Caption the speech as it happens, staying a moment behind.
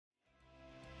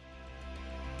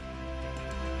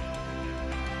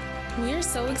We are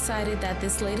so excited that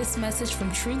this latest message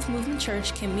from Truth Movement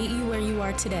Church can meet you where you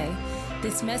are today.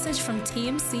 This message from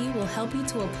TMC will help you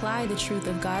to apply the truth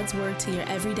of God's Word to your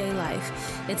everyday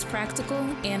life. It's practical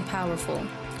and powerful.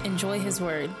 Enjoy His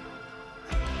Word.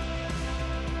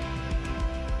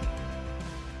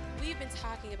 We've been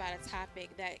talking about a topic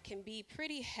that can be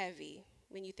pretty heavy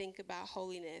when you think about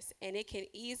holiness, and it can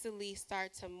easily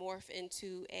start to morph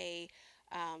into a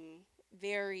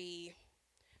very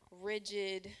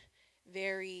rigid,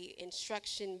 very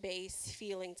instruction-based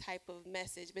feeling type of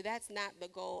message, but that's not the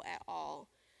goal at all.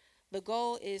 The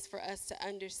goal is for us to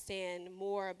understand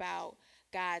more about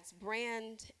God's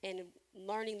brand and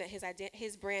learning that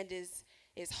his brand is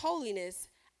holiness.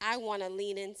 I want to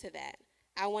lean into that.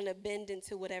 I want to bend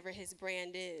into whatever his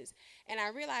brand is. And I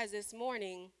realized this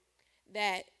morning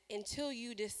that until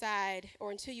you decide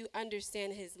or until you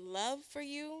understand his love for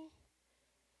you,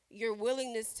 your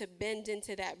willingness to bend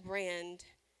into that brand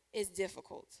is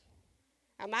difficult.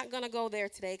 I'm not going to go there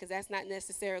today because that's not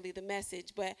necessarily the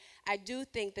message, but I do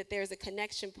think that there's a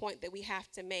connection point that we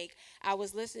have to make. I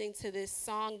was listening to this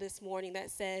song this morning that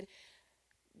said,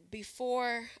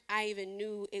 before I even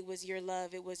knew it was your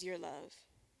love, it was your love.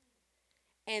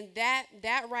 And that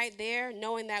right there,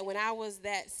 knowing that when I was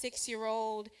that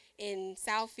 6-year-old in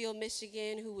Southfield,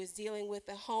 Michigan, who was dealing with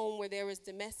a home where there was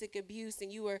domestic abuse,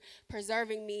 and you were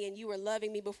preserving me and you were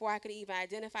loving me before I could even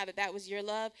identify that that was your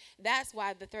love, that's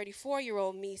why the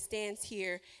 34-year-old me stands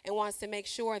here and wants to make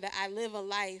sure that I live a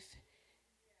life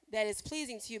that is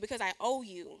pleasing to you because I owe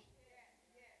you.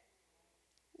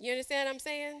 You understand what I'm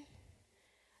saying?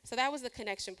 So that was the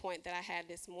connection point that I had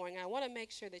this morning. I want to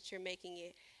make sure that you're making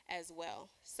it as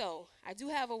well. So I do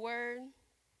have a word.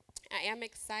 I am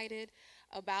excited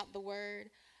about the word.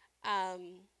 I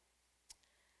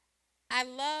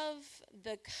love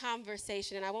the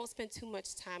conversation, and I won't spend too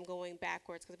much time going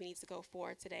backwards because we need to go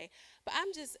forward today. But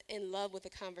I'm just in love with the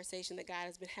conversation that God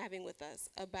has been having with us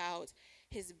about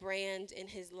his brand and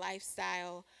his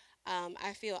lifestyle.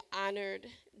 I feel honored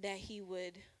that he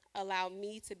would allow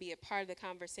me to be a part of the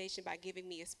conversation by giving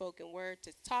me a spoken word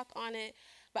to talk on it.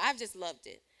 But I've just loved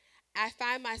it. I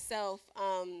find myself,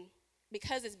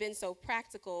 because it's been so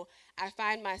practical, I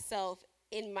find myself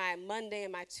in my Monday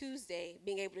and my Tuesday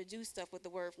being able to do stuff with the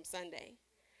word from Sunday.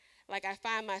 Like I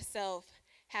find myself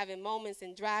having moments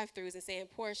in drive-thrus and saying,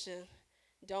 Portia,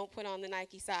 don't put on the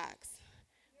Nike socks.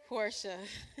 Portia,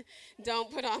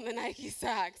 don't put on the Nike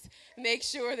socks. Make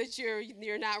sure that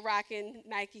you're not rocking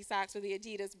Nike socks or the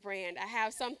Adidas brand. I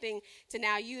have something to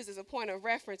now use as a point of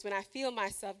reference when I feel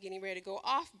myself getting ready to go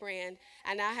off brand.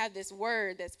 I now have this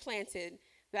word that's planted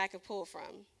that I can pull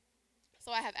from.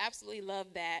 So I have absolutely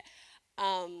loved that.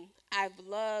 I've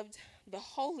loved the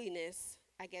holiness,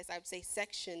 I guess I would say,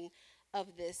 section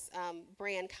of this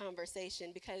brand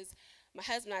conversation because my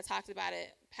husband and I talked about it.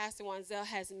 Pastor Wanzel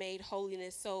has made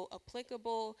holiness so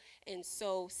applicable and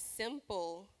so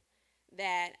simple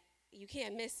that you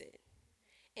can't miss it.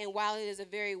 And while it is a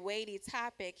very weighty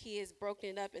topic, he has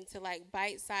broken it up into like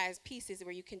bite-sized pieces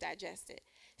where you can digest it.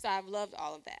 So I've loved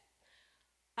all of that.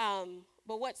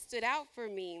 But what stood out for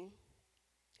me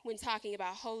when talking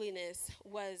about holiness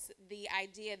was the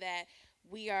idea that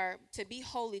to be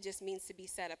holy just means to be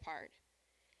set apart.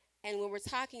 And when we're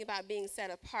talking about being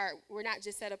set apart, we're not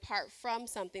just set apart from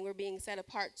something, we're being set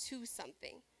apart to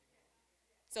something.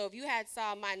 So if you had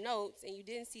saw my notes, and you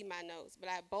didn't see my notes, but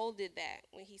I bolded that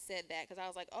when he said that, because I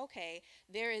was like, okay,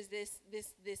 there is this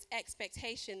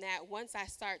expectation that once I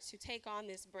start to take on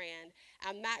this brand,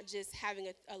 I'm not just having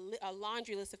a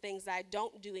laundry list of things that I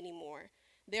don't do anymore.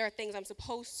 There are things I'm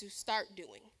supposed to start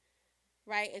doing.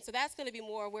 Right? And so that's going to be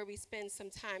more where we spend some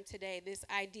time today, this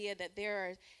idea that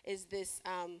is this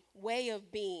way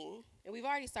of being, and we've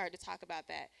already started to talk about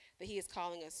that he is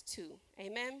calling us to.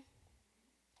 Amen?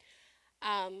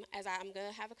 As I'm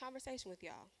going to have a conversation with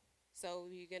y'all. So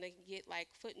you're going to get like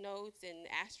footnotes and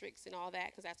asterisks and all that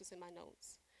because that's what's in my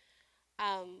notes.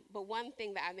 But one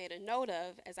thing that I made a note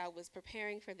of as I was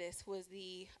preparing for this was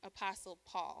the Apostle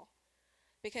Paul.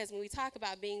 Because when we talk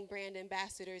about being brand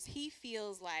ambassadors, he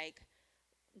feels like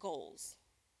goals.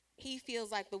 He feels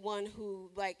like the one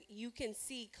who, like, you can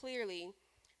see clearly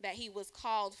that he was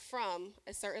called from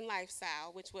a certain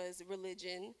lifestyle, which was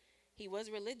religion. He was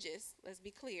religious, let's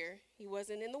be clear. He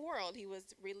wasn't in the world. He was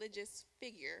a religious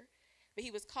figure. But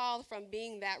he was called from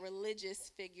being that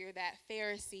religious figure, that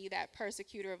Pharisee, that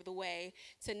persecutor of the way,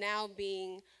 to now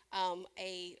being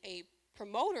a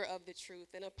promoter of the truth,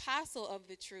 an apostle of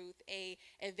the truth, a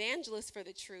evangelist for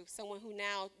the truth, someone who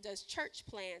now does church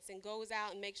plants and goes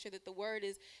out and makes sure that the word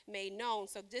is made known.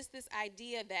 So just this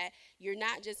idea that you're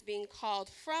not just being called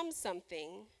from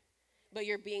something, but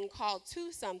you're being called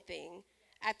to something,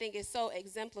 I think is so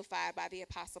exemplified by the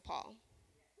Apostle Paul.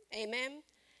 Amen.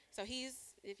 So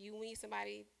if you need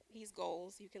somebody, he's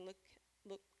goals. You can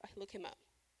look him up.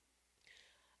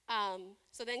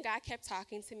 So then God kept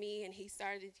talking to me, and he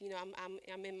started,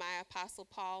 I'm in my Apostle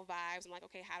Paul vibes. I'm like,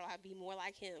 okay, how do I be more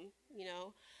like him,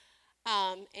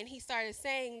 And he started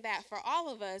saying that for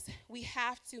all of us, we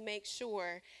have to make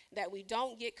sure that we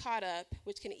don't get caught up,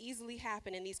 which can easily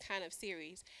happen in these kind of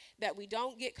series, that we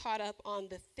don't get caught up on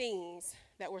the things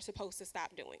that we're supposed to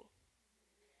stop doing.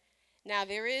 Now,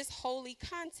 there is holy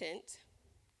content.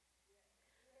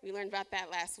 We learned about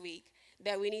that last week,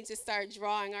 that we need to start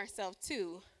drawing ourselves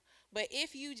to. But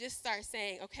if you just start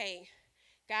saying, okay,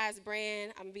 God's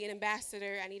brand, I'm going to be an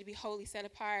ambassador, I need to be wholly set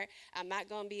apart, I'm not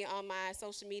going to be on my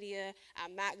social media,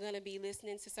 I'm not going to be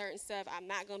listening to certain stuff, I'm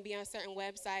not going to be on certain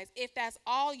websites. If that's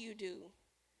all you do,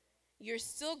 you're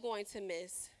still going to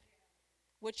miss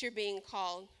what you're being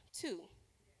called to.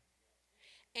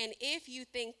 And if you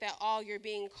think that all you're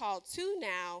being called to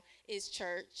now is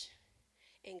church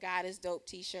and God is dope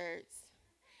t-shirts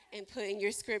and putting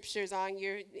your scriptures on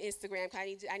your Instagram, I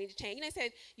need to change. I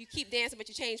said you keep dancing, but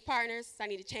you change partners. So I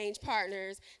need to change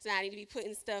partners. So now I need to be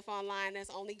putting stuff online that's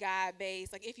only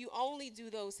God-based. Like, if you only do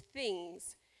those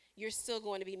things, you're still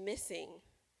going to be missing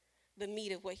the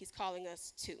meat of what he's calling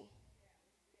us to.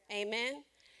 Amen?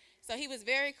 So he was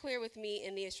very clear with me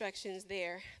in the instructions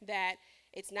there that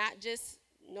it's not just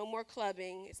no more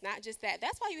clubbing. It's not just that.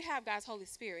 That's why you have God's Holy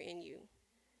Spirit in you.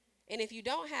 And if you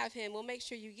don't have him, we'll make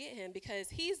sure you get him, because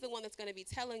he's the one that's going to be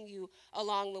telling you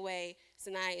along the way,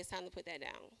 Sinai, it's time to put that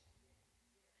down.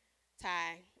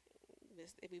 Ty,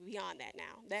 we're beyond that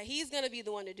now. That he's going to be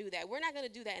the one to do that. We're not going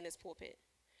to do that in this pulpit.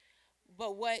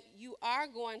 But what you are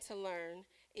going to learn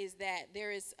is that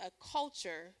there is a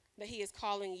culture that he is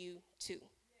calling you to.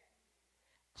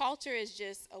 Culture is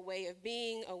just a way of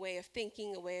being, a way of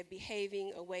thinking, a way of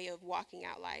behaving, a way of walking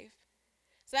out life.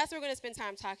 So that's what we're going to spend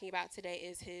time talking about today,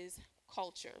 is his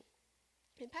culture.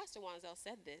 And Pastor Wanzel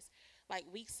said this like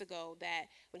weeks ago, that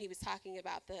when he was talking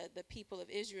about the people of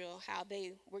Israel, how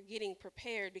they were getting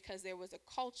prepared because there was a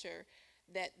culture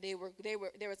that there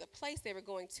was a place they were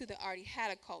going to that already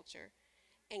had a culture.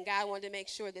 And God wanted to make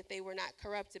sure that they were not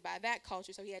corrupted by that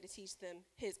culture, so he had to teach them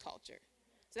his culture.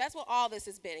 So that's what all this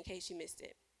has been, in case you missed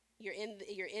it. You're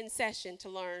in session to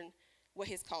learn what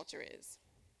his culture is.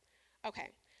 Okay.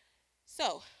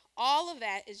 So, all of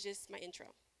that is just my intro.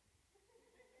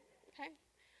 Okay?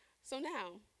 So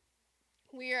now,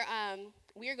 we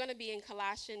are going to be in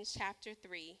Colossians chapter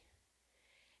 3,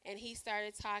 and he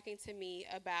started talking to me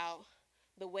about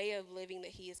the way of living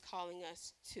that he is calling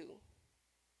us to.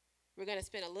 We're going to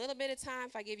spend a little bit of time,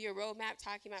 if I give you a roadmap,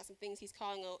 talking about some things he's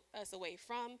calling us away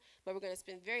from, but we're going to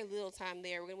spend very little time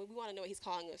there. We want to know what he's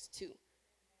calling us to.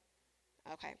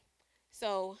 Okay.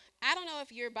 So I don't know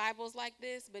if your Bible's like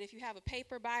this, but if you have a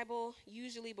paper Bible,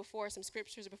 usually before some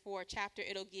scriptures, before a chapter,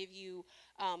 it'll give you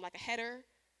like a header,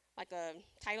 like a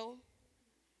title.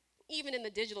 Even in the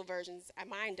digital versions,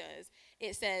 mine does,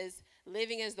 it says,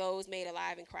 living as those made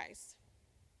alive in Christ.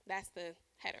 That's the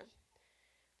header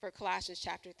for Colossians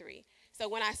chapter 3. So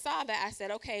when I saw that, I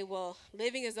said, okay, well,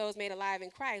 living as those made alive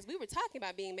in Christ, we were talking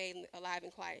about being made alive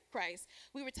in Christ.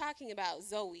 We were talking about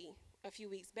Zoe a few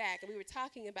weeks back, and we were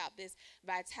talking about this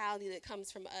vitality that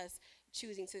comes from us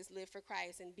choosing to live for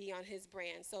Christ and be on his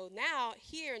brand. So now,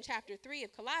 here in chapter 3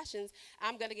 of Colossians,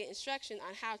 I'm going to get instruction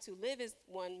on how to live as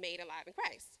one made alive in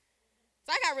Christ.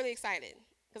 So I got really excited,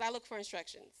 because I look for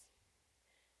instructions.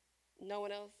 No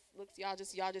one else looks, y'all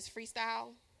just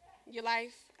freestyle your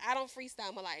life? I don't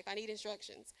freestyle my life. I need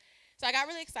instructions. So I got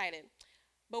really excited.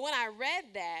 But when I read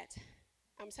that,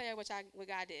 I'm going to tell you what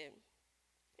God did.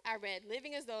 I read,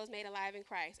 living as those made alive in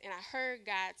Christ, and I heard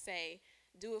God say,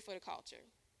 do it for the culture.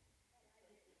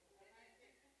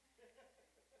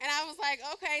 And I was like,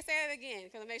 okay, say it again,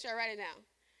 because I'll make sure I write it down.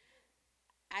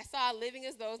 I saw living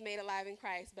as those made alive in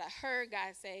Christ, but I heard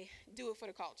God say, do it for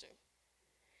the culture.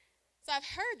 So I've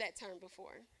heard that term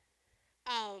before.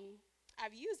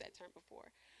 I've used that term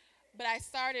before. But I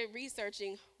started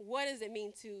researching, what does it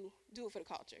mean to do it for the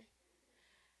culture?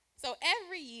 So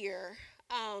every year,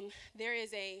 there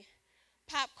is a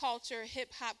pop culture,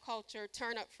 hip-hop culture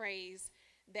turn-up phrase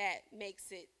that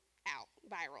makes it out,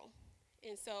 viral.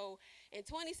 And so in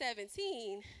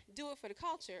 2017, Do It For The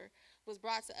Culture was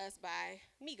brought to us by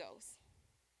Migos.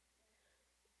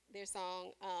 Their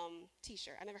song,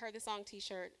 T-shirt. I never heard the song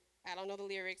T-shirt. I don't know the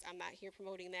lyrics. I'm not here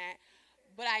promoting that.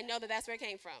 But I know that that's where it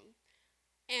came from.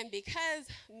 And because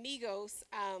Migos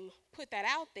put that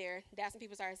out there, that's when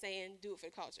people started saying, do it for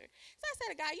the culture. So I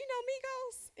said to God, you know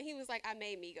Migos? And he was like, I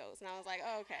made Migos. And I was like,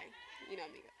 oh, okay, you know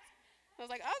Migos. I was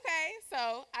like, okay.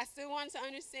 So I still wanted to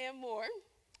understand more.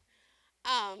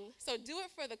 So do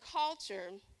it for the culture,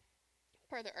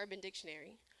 per the Urban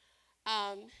Dictionary,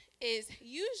 is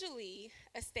usually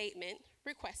a statement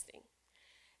requesting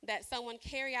that someone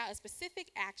carry out a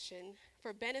specific action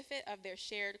for benefit of their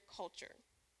shared culture.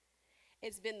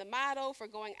 It's been the motto for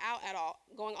going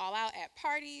all out at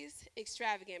parties,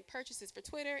 extravagant purchases for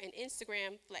Twitter, and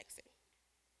Instagram flexing.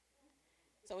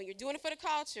 So when you're doing it for the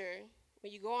culture,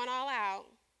 when you're going all out,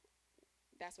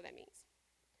 that's what that means.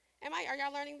 Are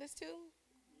y'all learning this too?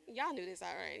 Y'all knew this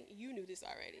already. You knew this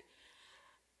already.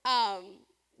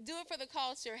 Do it for the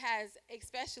culture has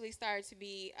especially started to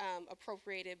be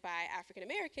appropriated by African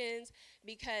Americans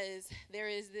because there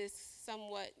is this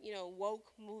somewhat,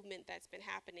 woke movement that's been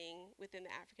happening within the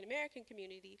African American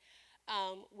community,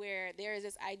 where there is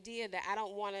this idea that I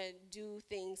don't want to do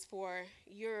things for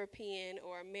European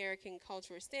or American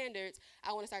cultural standards.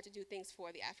 I want to start to do things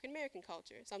for the African American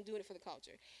culture. So I'm doing it for the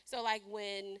culture. So like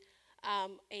when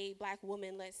a black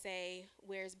woman, let's say,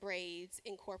 wears braids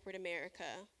in corporate America,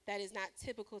 that is not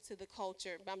typical to the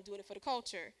culture, but I'm doing it for the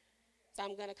culture. So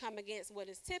I'm going to come against what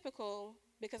is typical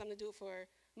because I'm going to do it for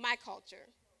my culture.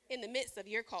 In the midst of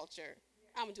your culture,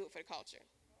 I'm going to do it for the culture.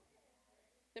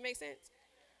 That makes sense?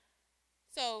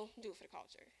 So do it for the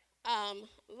culture.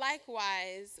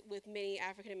 Likewise, with many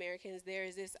African Americans, there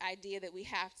is this idea that we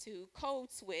have to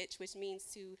code switch, which means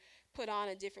to put on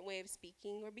a different way of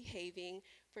speaking or behaving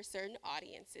for certain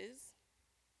audiences.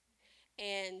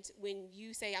 And when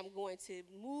you say, I'm going to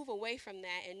move away from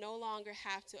that and no longer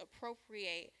have to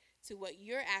appropriate to what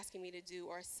you're asking me to do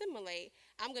or assimilate,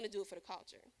 I'm going to do it for the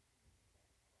culture.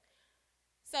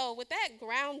 So with that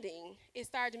grounding, it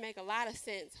started to make a lot of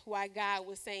sense why God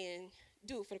was saying,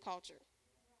 do it for the culture.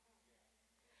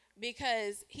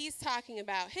 Because he's talking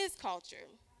about his culture.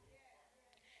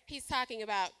 He's talking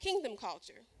about kingdom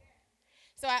culture.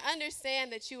 So I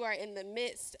understand that you are in the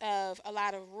midst of a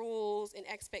lot of rules and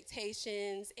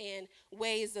expectations and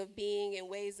ways of being and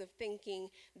ways of thinking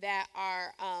that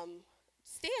are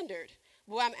standard.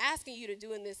 But what I'm asking you to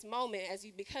do in this moment,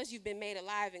 because you've been made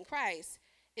alive in Christ,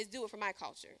 is do it for my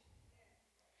culture.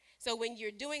 So when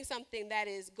you're doing something that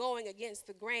is going against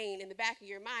the grain, in the back of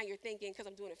your mind, you're thinking, because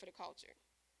I'm doing it for the culture.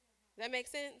 Does that make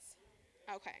sense?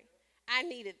 Okay. I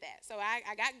needed that. So I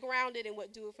got grounded in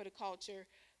what do it for the culture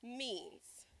means.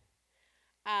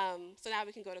 So now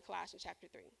we can go to Colossians chapter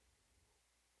 3.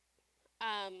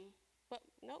 But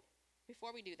nope,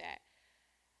 before we do that,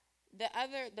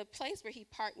 the place where he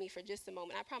parked me for just a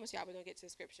moment, I promise y'all we're going to get to the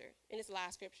scripture. And it's the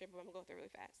last scripture, but I'm going to go through it really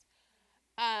fast.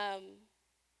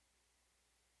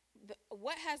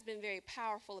 What has been very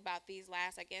powerful about these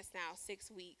last, I guess now,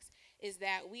 6 weeks is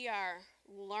that we are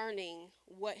learning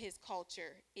what his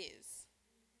culture is.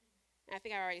 I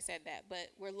think I already said that, but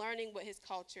we're learning what his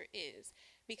culture is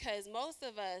because most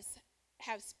of us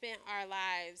have spent our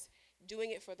lives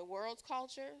doing it for the world's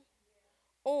culture,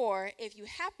 or if you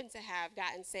happen to have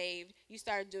gotten saved, you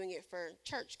started doing it for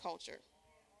church culture.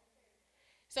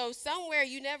 So somewhere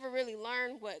you never really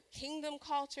learned what kingdom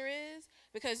culture is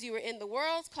because you were in the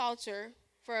world's culture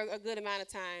for a good amount of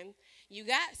time. You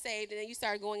got saved, and then you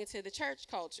started going into the church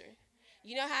culture.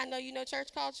 You know how I know you know church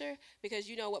culture? Because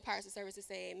you know what parts of service to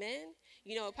say amen.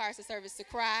 You know what parts of service to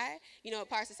cry. You know what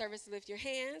parts of service to lift your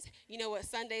hands. You know what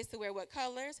Sundays to wear what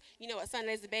colors. You know what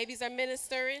Sundays the babies are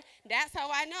ministering. That's how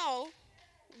I know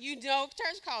you know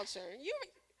church culture.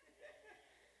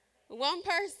 One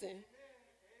person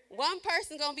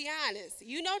gonna be honest.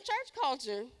 You know church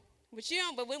culture, but you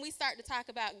don't. But when we start to talk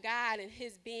about God and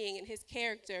his being and his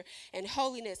character and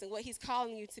holiness and what he's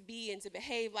calling you to be and to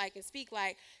behave like and speak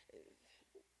like,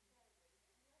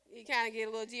 you kind of get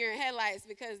a little deer in headlights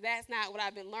because that's not what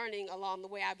I've been learning along the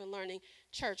way. I've been learning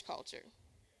church culture.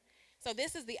 So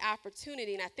this is the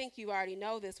opportunity, and I think you already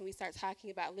know this when we start talking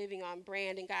about living on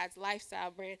brand and God's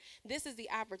lifestyle brand. This is the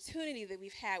opportunity that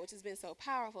we've had, which has been so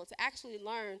powerful, to actually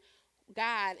learn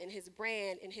God and his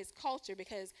brand and his culture,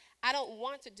 because I don't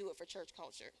want to do it for church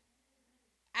culture.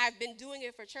 I've been doing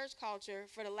it for church culture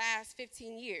for the last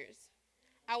 15 years.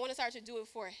 I want to start to do it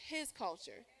for his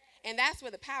culture. And that's where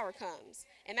the power comes.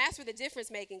 And that's where the difference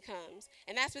making comes.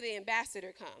 And that's where the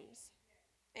ambassador comes.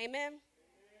 Amen?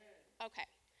 Okay.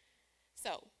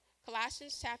 So,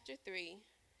 Colossians chapter 3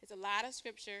 is a lot of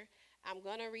scripture. I'm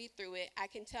going to read through it. I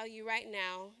can tell you right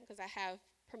now, because I have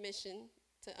permission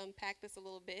to unpack this a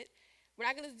little bit, we're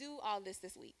not going to do all this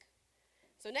week.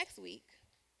 So next week,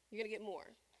 you're going to get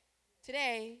more.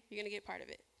 Today, you're going to get part of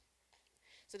it.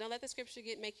 So don't let the scripture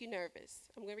make you nervous.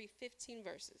 I'm going to read 15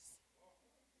 verses.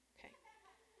 Okay.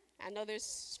 I know there's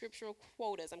scriptural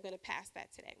quotas. I'm going to pass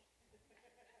that today.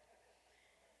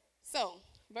 So,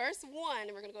 Verse 1,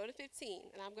 and we're going to go to 15,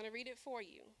 and I'm going to read it for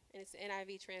you, and it's the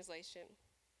NIV translation.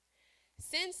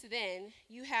 Since then,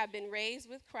 you have been raised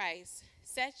with Christ.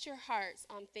 Set your hearts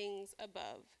on things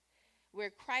above, where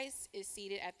Christ is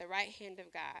seated at the right hand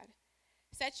of God.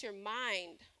 Set your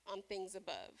mind on things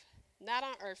above, not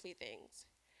on earthly things.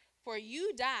 For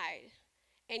you died,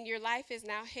 and your life is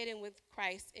now hidden with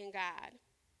Christ in God.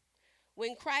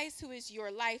 When Christ, who is your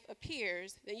life,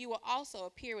 appears, then you will also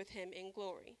appear with him in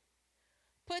glory.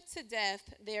 Put to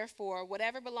death, therefore,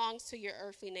 whatever belongs to your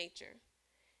earthly nature: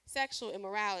 sexual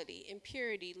immorality,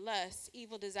 impurity, lust,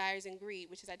 evil desires, and greed,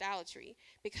 which is idolatry.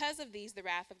 Because of these, the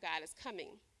wrath of God is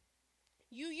coming.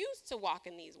 You used to walk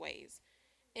in these ways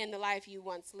in the life you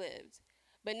once lived,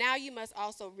 but now you must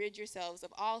also rid yourselves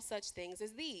of all such things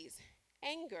as these: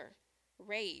 anger,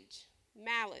 rage,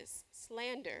 malice,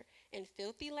 slander, and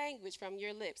filthy language from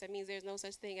your lips. That means there's no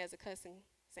such thing as a cussing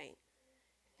saint.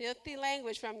 Filthy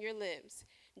language from your lips.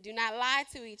 Do not lie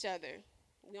to each other.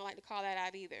 We don't like to call that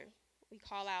out either. We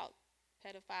call out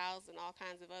pedophiles and all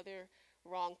kinds of other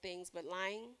wrong things, but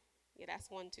lying, yeah,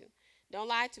 that's one too. Don't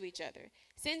lie to each other.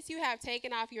 Since you have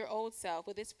taken off your old self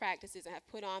with its practices and have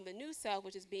put on the new self,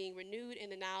 which is being renewed in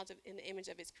the knowledge of, in the image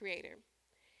of its creator.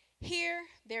 Here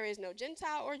there is no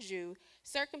Gentile or Jew,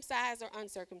 circumcised or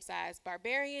uncircumcised,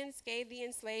 barbarian,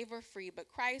 Scythian, slave or free, but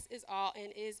Christ is all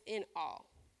and is in all.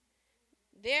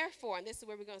 Therefore, and this is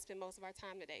where we're going to spend most of our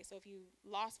time today. So if you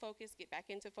lost focus, get back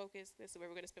into focus. This is where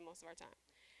we're going to spend most of our time.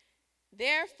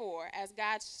 Therefore, as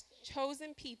God's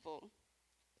chosen people,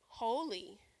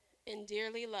 holy and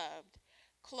dearly loved,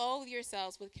 clothe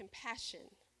yourselves with compassion,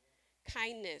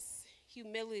 kindness,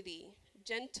 humility,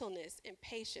 gentleness, and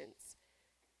patience.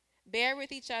 Bear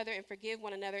with each other and forgive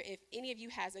one another if any of you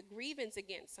has a grievance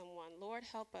against someone. Lord,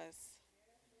 help us.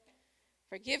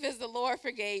 Forgive as the Lord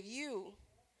forgave you.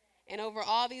 And over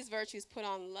all these virtues, put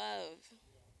on love,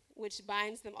 which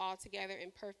binds them all together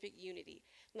in perfect unity.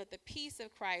 Let the peace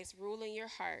of Christ rule in your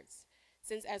hearts,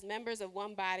 since as members of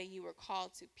one body you were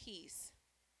called to peace.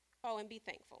 Oh, and be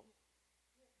thankful.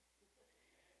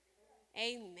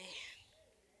 Amen.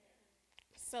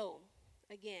 So,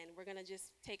 again, we're going to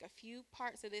just take a few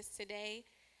parts of this today.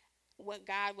 What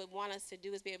God would want us to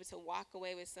do is be able to walk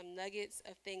away with some nuggets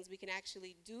of things we can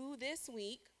actually do this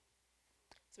week.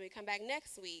 So when we come back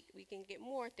next week, we can get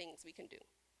more things we can do.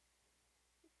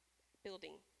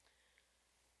 Building.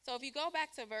 So if you go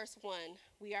back to verse 1,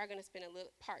 we are going to spend a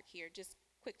little part here, just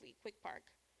quickly, quick part.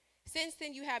 Since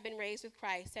then you have been raised with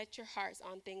Christ, set your hearts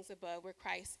on things above, where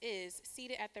Christ is,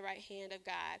 seated at the right hand of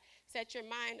God. Set your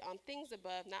mind on things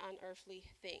above, not on earthly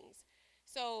things.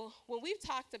 So when we've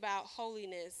talked about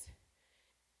holiness,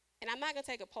 and I'm not going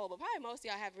to take a poll, but probably most of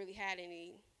y'all haven't really had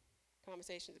any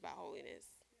conversations about holiness,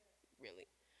 really.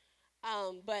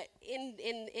 But in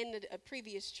the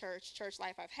previous church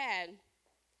life I've had,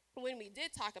 when we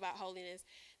did talk about holiness,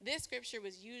 this scripture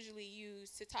was usually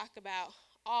used to talk about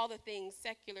all the things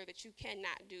secular that you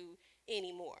cannot do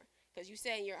anymore. Because you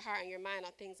set in your heart and your mind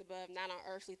on things above, not on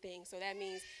earthly things. So that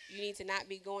means you need to not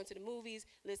be going to the movies,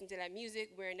 listening to that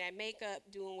music, wearing that makeup,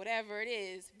 doing whatever it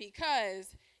is,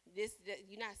 because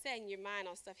you're not setting your mind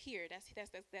on stuff here. That's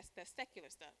secular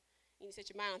stuff. You need to set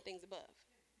your mind on things above.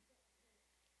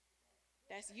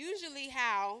 That's usually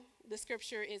how the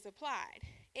scripture is applied.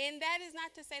 And that is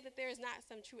not to say that there is not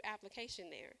some true application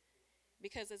there.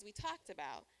 Because as we talked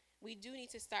about, we do need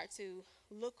to start to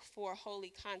look for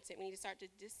holy content. We need to start to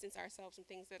distance ourselves from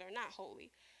things that are not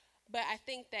holy. But I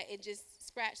think that it just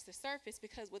scratched the surface,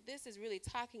 because what this is really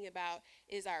talking about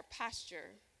is our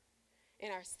posture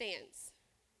and our stance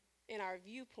and our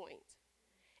viewpoint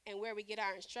and where we get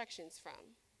our instructions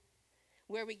from,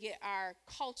 where we get our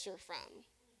culture from.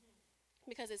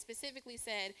 Because it specifically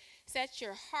said, set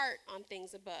your heart on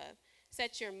things above.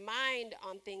 Set your mind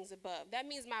on things above. That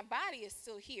means my body is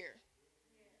still here.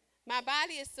 My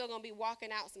body is still going to be walking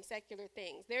out some secular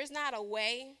things. There's not a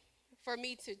way for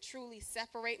me to truly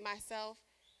separate myself,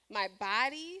 my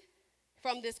body,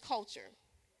 from this culture.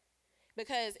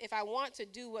 Because if I want to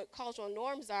do what cultural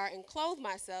norms are and clothe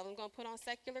myself, I'm going to put on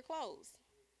secular clothes.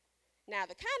 Now,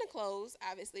 the kind of clothes,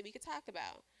 obviously, we could talk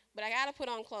about. But I got to put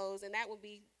on clothes, and that would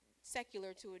be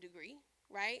secular to a degree,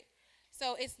 right?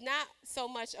 So it's not so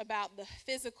much about the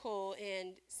physical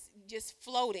and just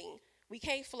floating. We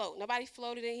can't float. Nobody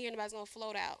floated in here. Nobody's going to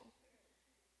float out,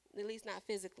 at least not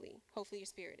physically. Hopefully your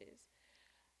spirit is.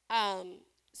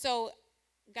 So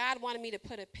God wanted me to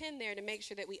put a pin there to make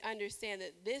sure that we understand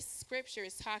that this scripture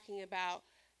is talking about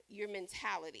your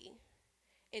mentality.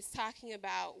 It's talking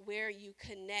about where you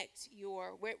connect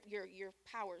your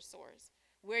power source.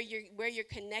 Where you're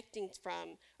connecting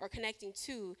from or connecting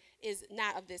to is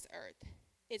not of this earth.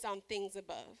 It's on things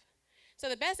above. So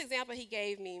the best example he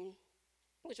gave me,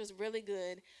 which was really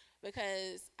good,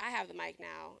 because I have the mic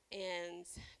now, and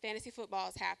fantasy football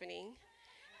is happening,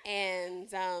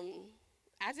 and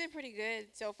I did pretty good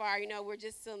so far. You know, we're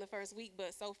just still in the first week,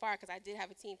 but so far, because I did have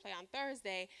a team play on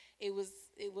Thursday, it was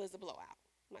a blowout.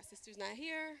 My sister's not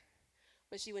here,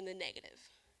 but she went the negative.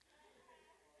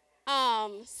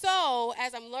 So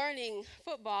as I'm learning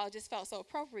football, it just felt so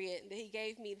appropriate that he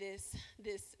gave me this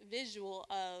visual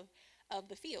of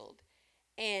the field,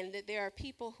 and that there are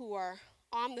people who are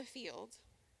on the field.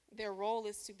 Their role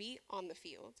is to be on the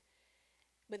field.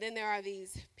 But then there are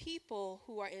these people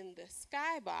who are in the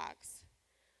skybox,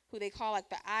 who they call like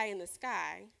the eye in the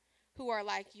sky, who are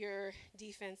like your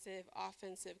defensive,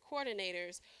 offensive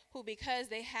coordinators, who, because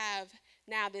they have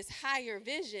now this higher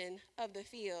vision of the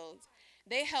field,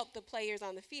 they help the players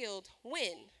on the field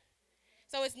win.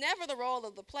 So it's never the role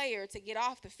of the player to get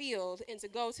off the field and to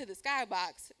go to the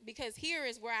skybox, because here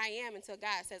is where I am until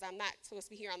God says I'm not supposed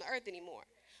to be here on the earth anymore.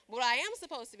 What I am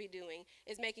supposed to be doing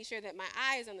is making sure that my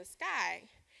eye is on the sky,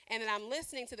 and that I'm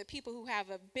listening to the people who have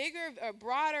a bigger or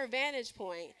broader vantage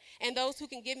point, and those who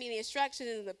can give me the instructions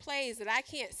and the plays that I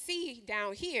can't see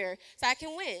down here, so I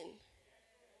can win.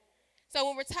 So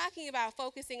when we're talking about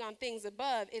focusing on things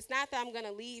above, it's not that I'm going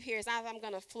to leave here. It's not that I'm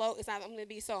going to float. It's not that I'm going to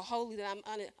be so holy that I'm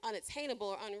unattainable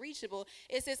or unreachable.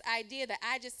 It's this idea that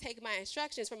I just take my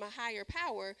instructions from a higher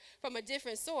power, from a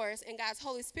different source, and God's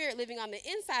Holy Spirit living on the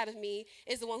inside of me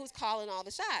is the one who's calling all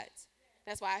the shots.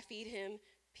 That's why I feed him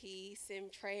peace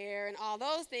and prayer and all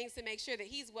those things, to make sure that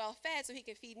he's well fed so he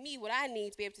can feed me what I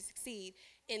need to be able to succeed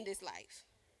in this life.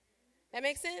 That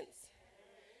makes sense?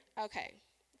 Okay.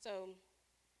 So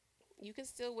you can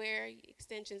still wear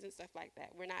extensions and stuff like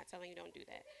that. We're not telling you don't do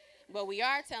that. But we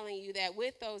are telling you that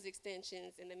with those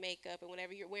extensions and the makeup and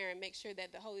whatever you're wearing, make sure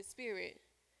that the Holy Spirit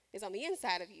is on the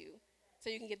inside of you, so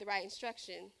you can get the right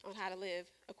instruction on how to live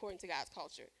according to God's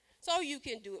culture, so you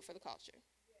can do it for the culture.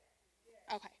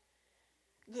 Okay,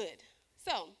 good.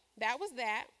 So that was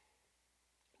that.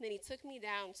 Then he took me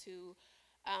down to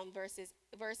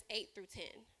verse 8 through 10.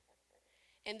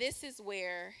 And this is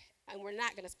where, and we're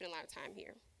not going to spend a lot of time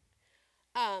here.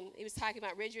 It was talking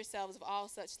about, rid yourselves of all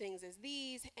such things as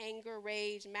these: anger,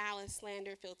 rage, malice,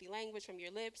 slander, filthy language from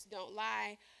your lips. Don't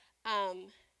lie.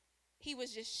 He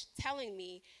was just telling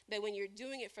me that when you're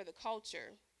doing it for the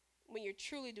culture, when you're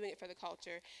truly doing it for the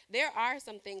culture, there are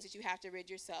some things that you have to rid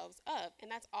yourselves of. And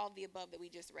that's all of the above that we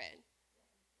just read.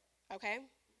 Okay?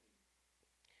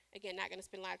 Again, not going to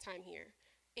spend a lot of time here.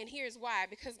 And here's why.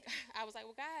 Because I was like,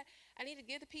 well, God, I need to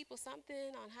give the people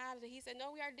something on how to. He said,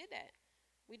 no, we already did that.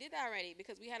 We did that already,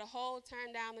 because we had a whole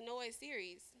Turn Down the Noise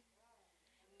series.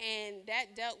 And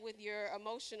that dealt with your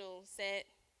emotional set,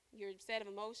 your set of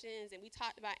emotions. And we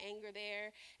talked about anger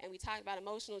there, and we talked about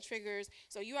emotional triggers.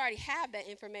 So you already have that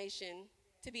information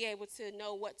to be able to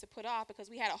know what to put off, because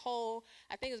we had a whole,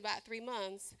 I think it was about 3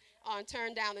 months on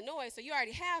Turn Down the Noise. So you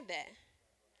already have that.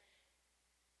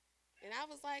 And I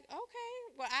was like,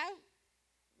 okay, well,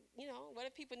 what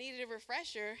if people needed a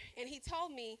refresher? And he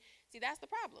told me, see, that's the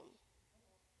problem.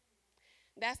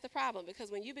 That's the problem, because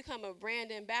when you become a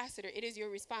brand ambassador, it is your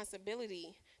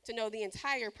responsibility to know the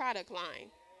entire product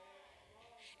line.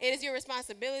 It is your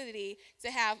responsibility to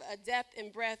have a depth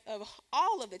and breadth of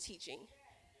all of the teaching.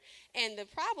 And the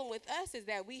problem with us is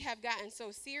that we have gotten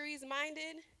so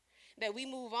series-minded that we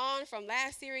move on from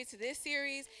last series to this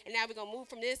series, and now we're going to move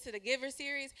from this to the Giver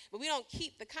series, but we don't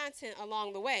keep the content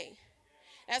along the way.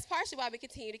 That's partially why we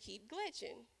continue to keep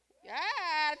glitching. Yeah,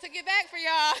 I took it back for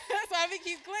y'all. That's why we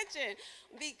keep glitching,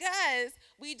 because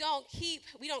we don't keep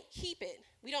it.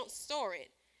 We don't store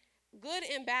it. Good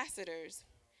ambassadors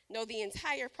know the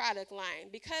entire product line.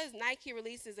 Because Nike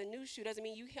releases a new shoe doesn't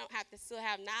mean you don't have to still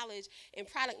have knowledge and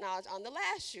product knowledge on the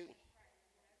last shoe.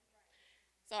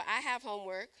 So I have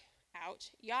homework. Ouch.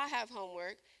 Y'all have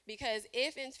homework, because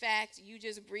if in fact you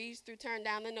just breezed through Turn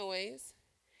Down the Noise,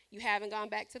 you haven't gone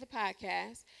back to the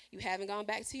podcast, you haven't gone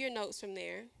back to your notes from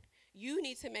there, you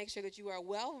need to make sure that you are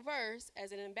well versed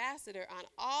as an ambassador on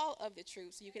all of the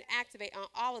truth, so you can activate on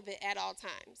all of it at all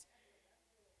times.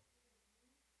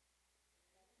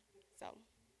 So,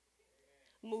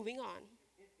 moving on.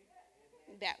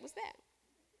 That was that.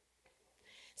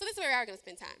 So this is where we are going to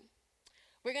spend time.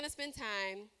 We're going to spend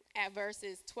time at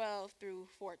verses 12 through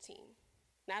 14.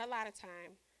 Not a lot of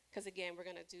time, because again, we're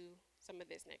going to do some of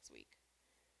this next week.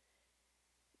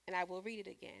 And I will read it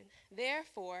again.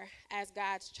 Therefore, as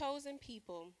God's chosen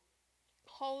people,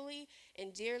 holy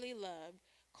and dearly loved,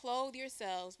 clothe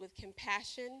yourselves with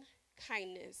compassion,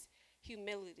 kindness,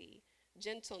 humility,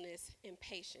 gentleness, and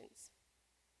patience.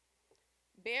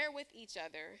 Bear with each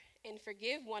other and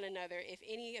forgive one another if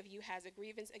any of you has a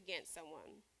grievance against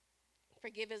someone.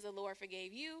 Forgive as the Lord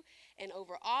forgave you, and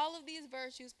over all of these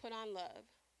virtues put on love,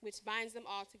 which binds them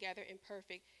all together in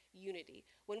perfect unity.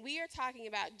 When we are talking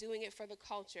about doing it for the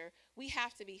culture, we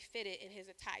have to be fitted in his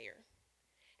attire.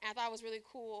 And I thought it was really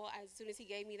cool. As soon as he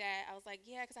gave me that, I was like,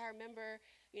 yeah, because I remember,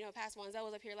 Pastor Wanzel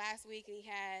was up here last week, and he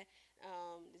had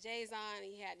the J's on,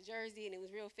 and he had the jersey, and it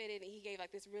was real fitted, and he gave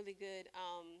like this really good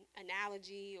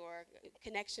analogy or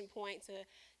connection point to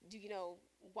do,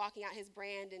 walking out his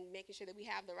brand and making sure that we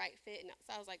have the right fit. And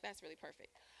so I was like, that's really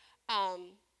perfect.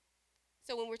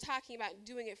 So when we're talking about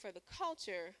doing it for the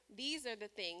culture, these are the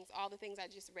things, all the things I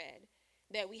just read,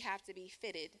 that we have to be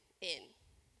fitted in.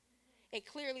 It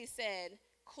clearly said,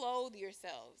 clothe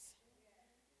yourselves.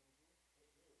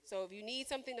 So if you need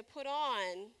something to put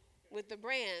on with the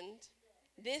brand,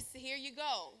 here you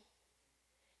go.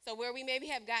 So where we maybe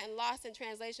have gotten lost in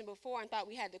translation before and thought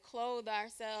we had to clothe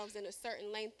ourselves in a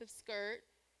certain length of skirt,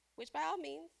 which by all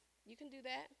means, you can do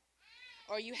that.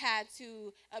 Or you had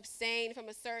to abstain from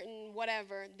a certain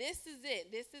whatever. This is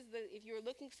it. If you're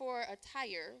looking for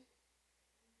attire,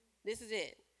 this is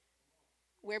it.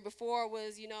 Where before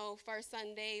was, first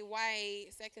Sunday white,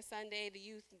 second Sunday the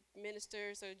youth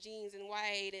minister, so jeans and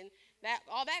white, and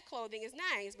all that clothing is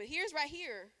nice. But here's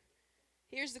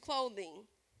the clothing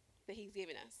that he's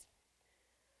given us.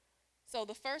 So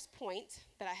the first point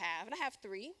that I have, and I have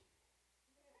 3,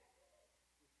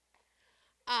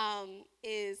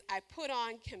 is I put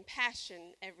on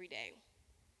compassion every day.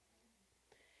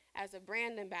 As a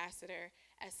brand ambassador,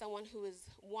 as someone who is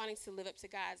wanting to live up to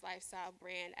God's lifestyle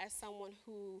brand, as someone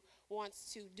who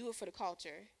wants to do it for the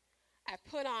culture, I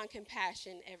put on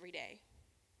compassion every day.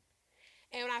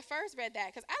 And when I first read that,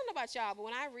 because I don't know about y'all, but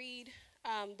when I read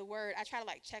the word, I try to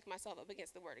check myself up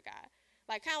against the word of God.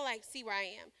 Kind of see where I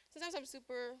am. Sometimes I'm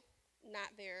super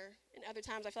not there, and other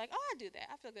times I feel like, oh, I do that.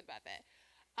 I feel good about that.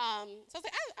 So I was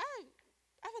like,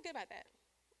 I feel good about that.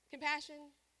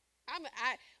 Compassion.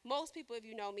 Most people, if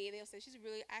you know me, they'll say she's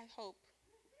really, I hope,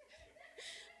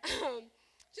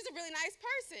 she's a really nice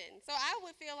person. So I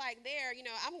would feel like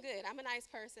I'm good. I'm a nice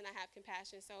person. I have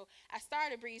compassion. So I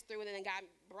started to breeze through it, and then God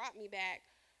brought me back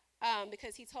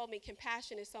because he told me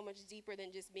compassion is so much deeper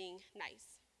than just being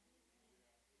nice.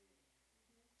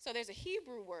 So there's a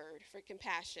Hebrew word for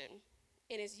compassion,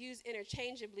 and it's used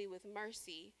interchangeably with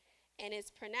mercy, and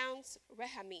it's pronounced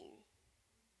rehamim.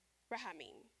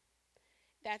 Rehamim.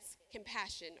 That's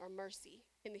compassion or mercy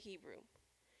in the Hebrew.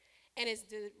 And it's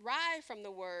derived from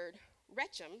the word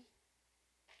rechem,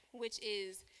 which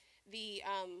is the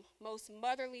most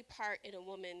motherly part in a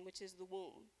woman, which is the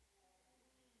womb.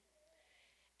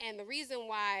 And the reason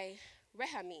why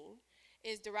rehamim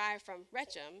is derived from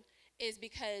rechem is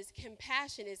because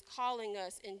compassion is calling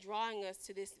us and drawing us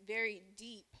to this very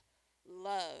deep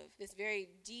love, this very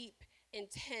deep,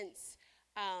 intense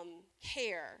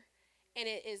care. And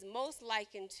it is most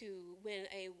likened to when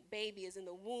a baby is in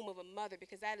the womb of a mother,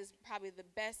 because that is probably the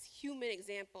best human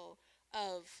example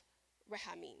of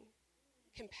rehamim,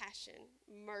 compassion,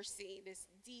 mercy, this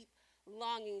deep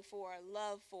longing for,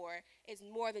 love for. It's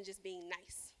more than just being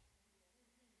nice.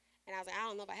 And I was like, I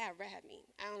don't know if I have rehamim.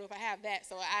 I don't know if I have that.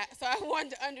 So I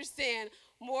wanted to understand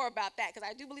more about that, because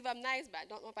I do believe I'm nice, but I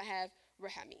don't know if I have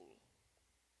rehamim.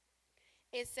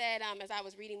 It said, as I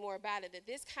was reading more about it, that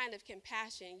this kind of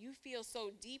compassion, you feel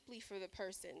so deeply for the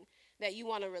person that you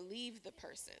want to relieve the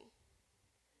person.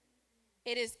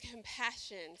 It is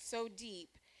compassion so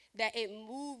deep that it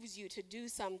moves you to do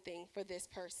something for this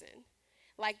person.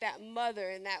 Like that mother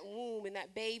in that womb and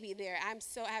that baby there, I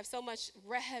have so much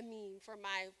rehamim for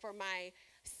my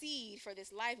seed, for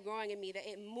this life growing in me, that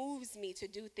it moves me to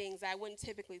do things I wouldn't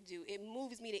typically do. It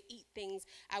moves me to eat things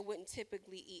I wouldn't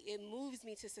typically eat. It moves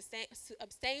me to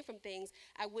abstain from things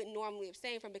I wouldn't normally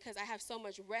abstain from, because I have so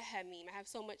much rehamim. I have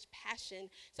so much passion,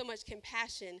 so much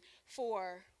compassion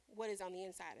for what is on the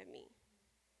inside of me.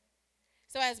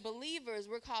 So as believers,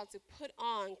 we're called to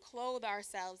clothe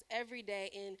ourselves every day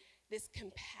in this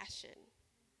compassion.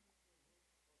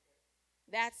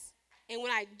 And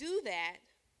when I do that,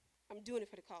 I'm doing it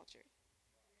for the culture.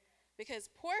 Because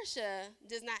Portia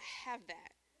does not have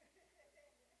that.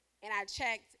 And I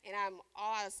checked, and I'm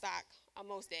all out of stock on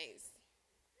most days.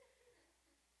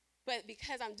 But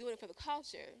because I'm doing it for the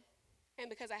culture, and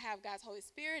because I have God's Holy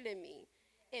Spirit in me,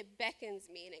 it beckons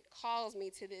me and it calls me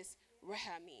to this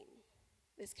rehamim,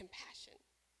 this compassion.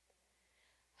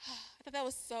 I thought that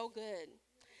was so good.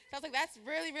 So I was like, that's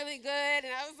really, really good. And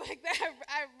I was like,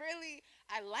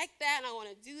 I like that, and I want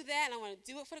to do that, and I want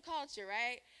to do it for the culture,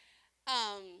 right?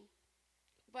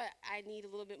 But I need a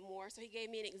little bit more. So he gave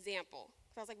me an example.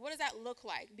 So I was like, what does that look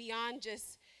like beyond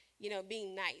just,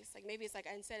 being nice. Like maybe it's like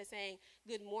instead of saying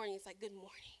good morning, it's like good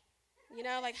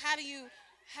morning. Like how do you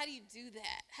do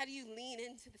that? How do you lean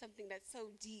into something that's so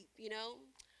deep?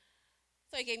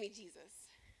 So he gave me Jesus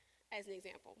as an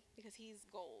example because he's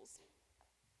goals.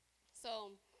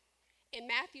 So in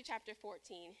Matthew chapter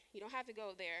 14, you don't have to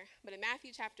go there, but in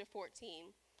Matthew chapter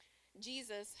 14,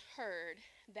 Jesus heard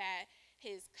that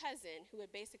his cousin, who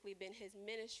had basically been his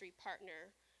ministry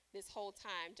partner this whole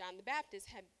time, John the Baptist,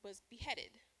 was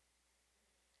beheaded.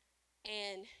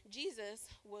 And Jesus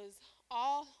was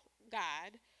all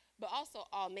God, but also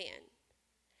all man.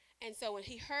 And so when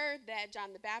he heard that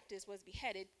John the Baptist was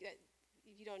beheaded,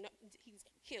 if you don't know, he's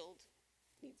killed.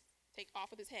 He's taken off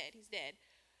with his head. He's dead.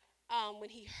 When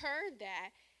he heard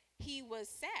that, he was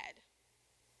sad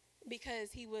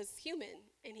because he was human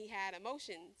and he had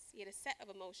emotions. He had a set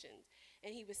of emotions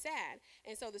and he was sad.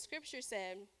 And so the scripture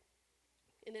said,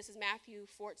 and this is Matthew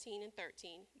 14 and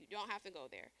 13. You don't have to go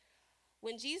there.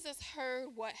 When Jesus heard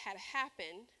what had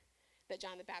happened, that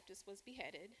John the Baptist was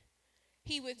beheaded,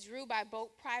 he withdrew by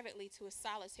boat privately to a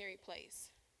solitary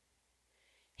place.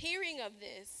 Hearing of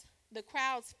this, the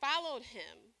crowds followed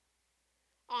him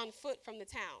on foot from the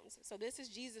towns. So this is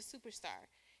Jesus superstar.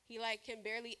 He can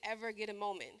barely ever get a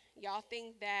moment. Y'all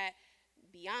think that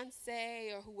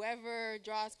Beyonce or whoever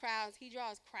draws crowds, he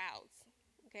draws crowds.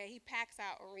 Okay, he packs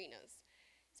out arenas.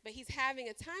 But he's having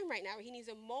a time right now where he needs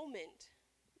a moment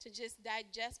to just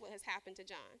digest what has happened to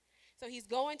John. So he's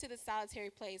going to the solitary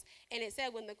place, and it said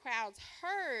when the crowds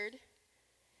heard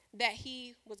that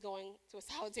he was going to a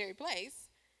solitary place,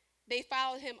 they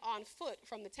followed him on foot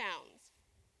from the towns.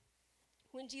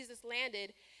 When Jesus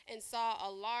landed and saw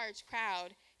a large crowd,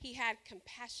 he had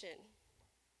compassion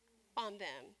on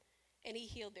them, and he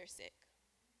healed their sick.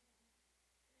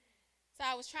 So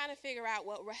I was trying to figure out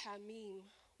what Rahamim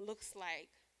looks like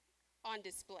on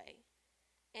display,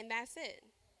 and that's it.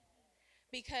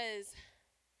 Because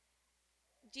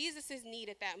Jesus' need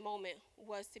at that moment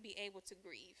was to be able to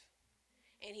grieve,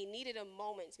 and he needed a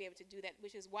moment to be able to do that,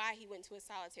 which is why he went to a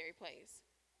solitary place.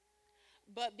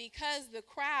 But because the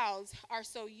crowds are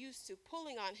so used to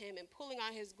pulling on him and pulling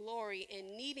on his glory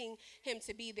and needing him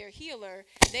to be their healer,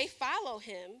 they follow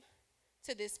him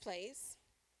to this place.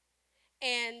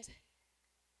 And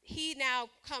he now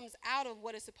comes out of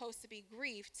what is supposed to be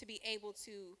grief to be able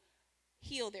to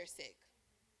heal their sick.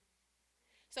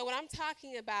 So when I'm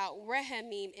talking about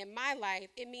Rahamim in my life,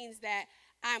 it means that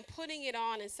I'm putting it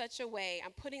on in such a way,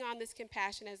 I'm putting on this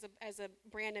compassion as a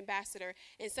brand ambassador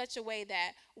in such a way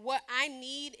that what I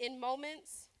need in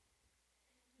moments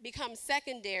becomes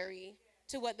secondary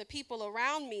to what the people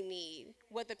around me need,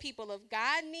 what the people of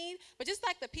God need, but just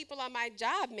like the people on my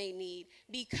job may need,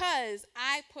 because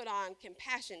I put on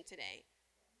compassion today.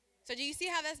 So do you see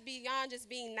how that's beyond just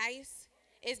being nice?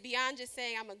 It's beyond just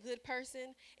saying I'm a good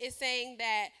person. It's saying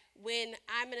that when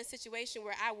I'm in a situation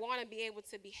where I want to be able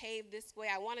to behave this way,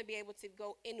 I want to be able to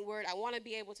go inward, I want to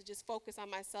be able to just focus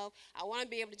on myself, I want to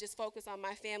be able to just focus on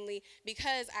my family,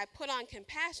 because I put on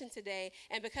compassion today,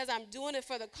 and because I'm doing it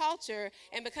for the culture,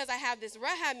 and because I have this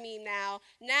Rahamim now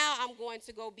I'm going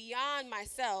to go beyond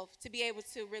myself to be able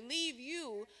to relieve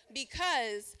you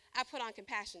because I put on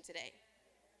compassion today.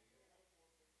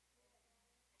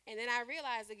 And then I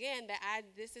realized again that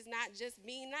this is not just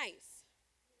being nice.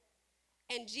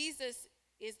 And Jesus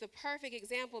is the perfect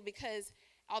example, because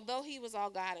although he was all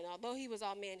God and although he was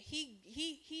all man,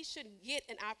 he should get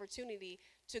an opportunity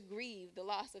to grieve the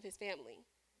loss of his family.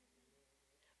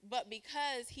 But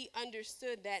because he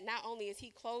understood that not only is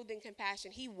he clothed in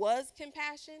compassion, he was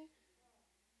compassion,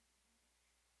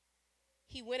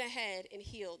 he went ahead and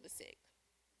healed the sick.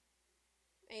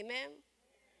 Amen.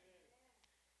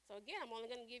 So again, I'm only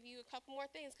going to give you a couple more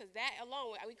things, because that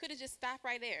alone, we could have just stopped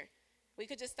right there. We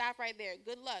could just stop right there.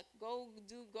 Good luck. Go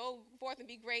forth and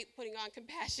be great, putting on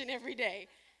compassion every day.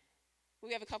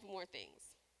 We have a couple more things.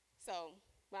 So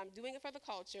when I'm doing it for the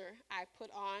culture, I put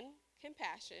on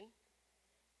compassion.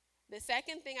 The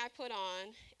second thing I put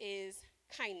on is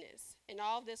kindness. And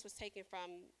all of this was taken from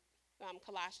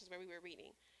Colossians, where we were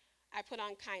reading. I put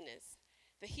on kindness.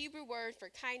 The Hebrew word for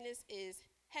kindness is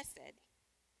hesed.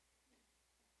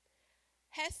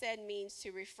 Hesed means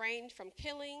to refrain from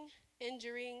killing,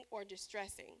 injuring, or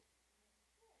distressing.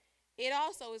 It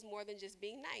also is more than just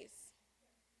being nice.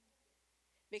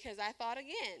 Because I thought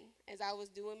again, as I was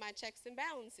doing my checks and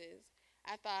balances,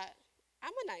 I thought,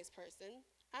 I'm a nice person.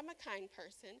 I'm a kind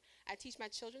person. I teach my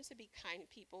children to be kind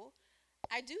people.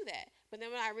 I do that. But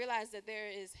then when I realized that there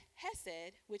is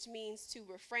hesed, which means to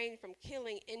refrain from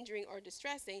killing, injuring, or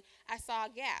distressing, I saw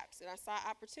gaps and I saw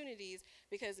opportunities,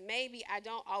 because maybe I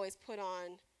don't always put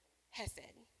on hesed.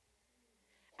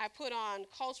 I put on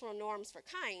cultural norms for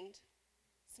kind,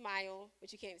 smile,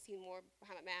 which you can't see more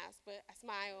behind a mask, but I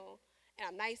smile and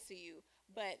I'm nice to you.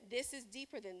 But this is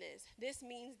deeper than this. This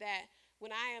means that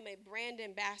when I am a brand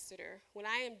ambassador, when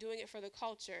I am doing it for the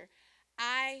culture,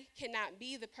 I cannot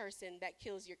be the person that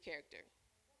kills your character.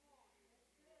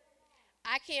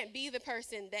 I can't be the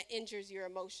person that injures your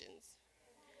emotions.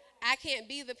 I can't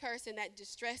be the person that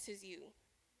distresses you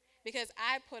because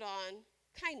I put on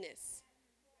kindness.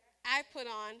 I put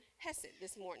on Hesed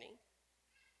this morning.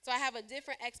 So I have a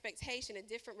different expectation, a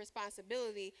different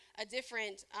responsibility, a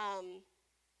different,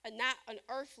 not an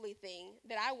earthly thing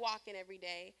that I walk in every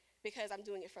day because I'm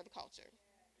doing it for the culture.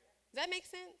 Does that make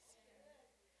sense?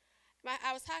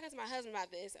 I was talking to my husband about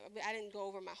this. I didn't go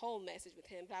over my whole message with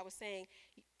him, but I was saying,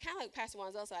 kind of like Pastor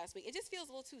Wanzel last week, it just feels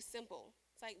a little too simple.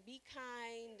 It's like be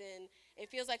kind, and it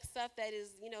feels like stuff that is,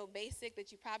 basic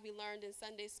that you probably learned in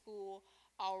Sunday school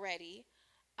already.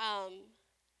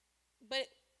 But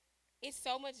it's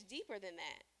so much deeper than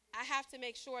that. I have to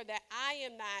make sure that I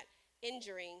am not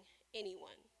injuring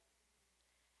anyone.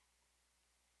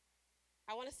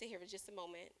 I want to sit here for just a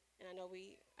moment, and I know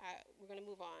we're going to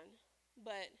move on,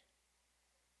 but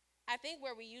I think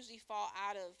where we usually fall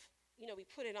out of, we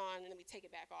put it on and then we take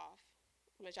it back off.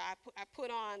 I put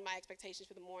on my expectations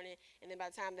for the morning, and then by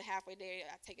the time the halfway there,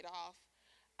 I take it off.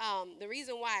 The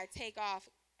reason why I take off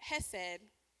Hesed,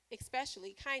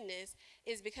 especially kindness,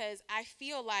 is because I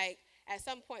feel like at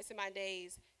some points in my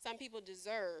days, some people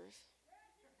deserve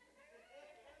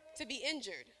to be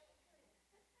injured.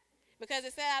 Because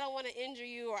it said I don't want to injure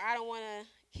you, or I don't want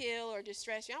to kill or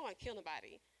distress you. I don't want to kill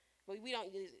nobody. But we don't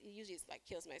usually it's like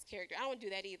kill somebody's character. I don't want to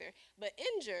do that either. But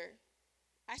injure,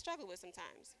 I struggle with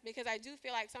sometimes. Because I do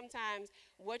feel like sometimes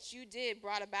what you did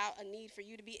brought about a need for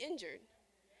you to be injured.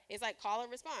 It's like call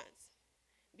and response.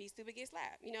 Be stupid, get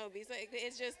slapped.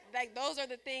 It's just like those are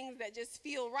the things that just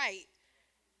feel right.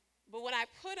 But when I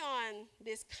put on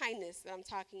this kindness that I'm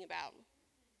talking about,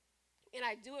 and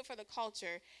I do it for the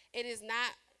culture, it is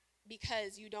not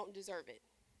because you don't deserve it.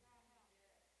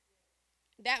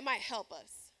 That might help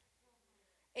us.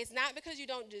 It's not because you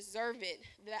don't deserve it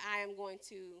that I am going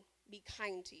to be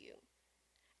kind to you.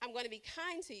 I'm going to be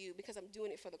kind to you because I'm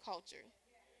doing it for the culture.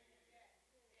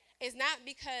 It's not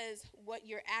because what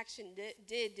your action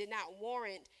did not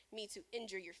warrant me to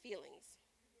injure your feelings.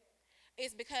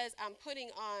 It's because I'm putting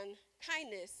on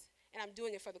kindness and I'm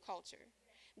doing it for the culture.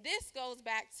 This goes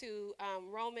back to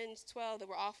Romans 12 that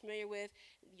we're all familiar with.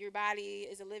 Your body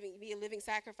is be a living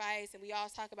sacrifice, and we all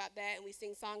talk about that, and we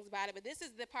sing songs about it. But this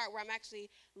is the part where I'm actually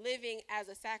living as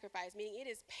a sacrifice, meaning it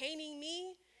is paining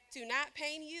me to not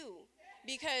pain you,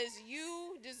 because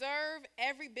you deserve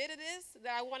every bit of this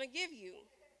that I want to give you.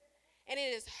 And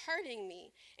it is hurting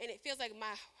me, and it feels like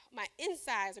my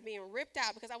insides are being ripped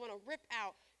out because I want to rip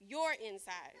out your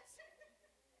insides.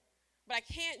 But I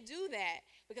can't do that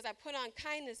because I put on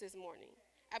kindness this morning.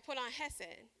 I put on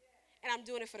Hesed, and I'm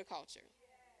doing it for the culture.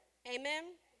 Amen?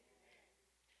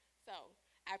 So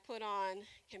I put on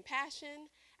compassion,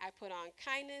 I put on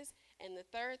kindness, and the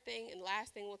third thing and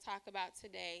last thing we'll talk about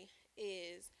today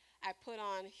is I put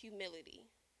on humility.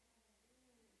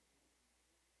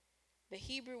 The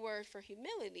Hebrew word for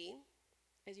humility,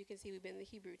 as you can see we've been in the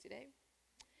Hebrew today,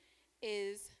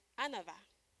 is anava.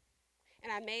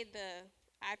 And I made the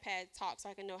iPad talk so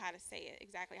I can know how to say it,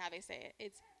 exactly how they say it.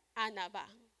 It's anava.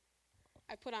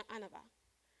 I put on anava.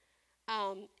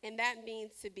 And that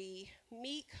means to be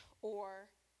meek or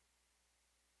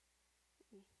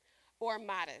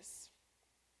modest.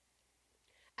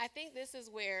 I think this is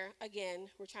where, again,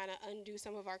 we're trying to undo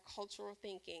some of our cultural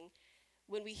thinking.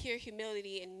 When we hear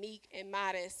humility and meek and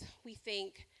modest, we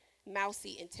think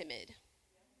mousy and timid.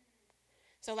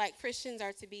 So like Christians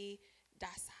are to be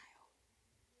docile,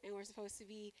 and we're supposed to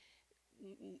be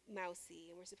mousy,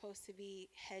 and we're supposed to be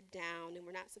head down, and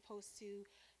we're not supposed to,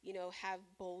 have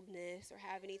boldness or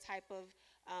have any type of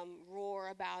roar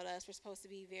about us. We're supposed to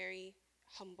be very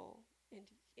humble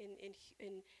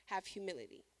and have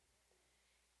humility.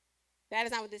 That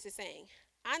is not what this is saying.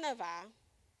 Anava,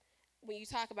 when you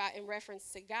talk about in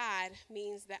reference to God,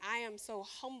 means that I am so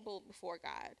humbled before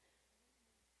God.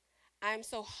 I am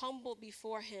so humbled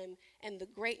before him and the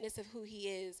greatness of who he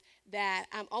is that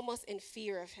I'm almost in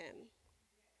fear of him.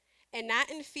 And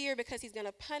not in fear because he's going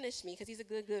to punish me, because he's a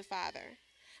good, good father.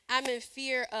 I'm in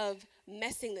fear of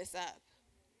messing this up.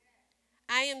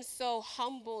 I am so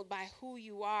humbled by who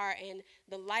you are and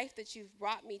the life that you've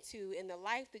brought me to and the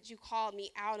life that you called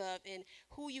me out of and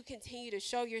who you continue to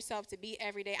show yourself to be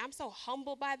every day. I'm so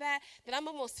humbled by that I'm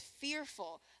almost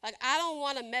fearful. Like, I don't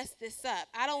want to mess this up.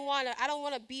 I don't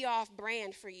want to be off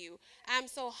brand for you. I'm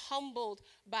so humbled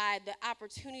by the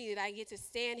opportunity that I get to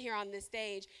stand here on this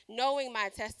stage, knowing my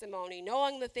testimony,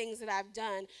 knowing the things that I've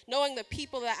done, knowing the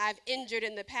people that I've injured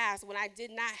in the past when I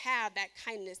did not have that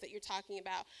kindness that you're talking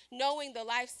about, knowing the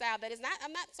lifestyle that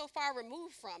I'm not so far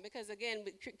removed from, because again,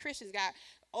 Christians got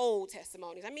old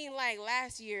testimonies. I mean, like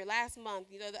last year, last month,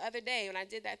 the other day when I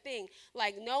did that thing,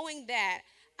 like knowing that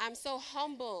I'm so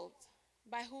humbled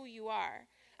by who you are.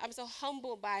 I'm so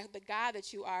humbled by the God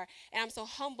that you are. And I'm so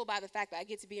humbled by the fact that I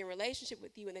get to be in relationship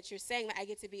with you and that you're saying that I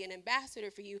get to be an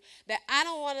ambassador for you, that I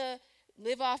don't want to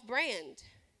live off brand.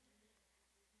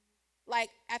 Like,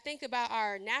 I think about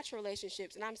our natural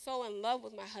relationships, and I'm so in love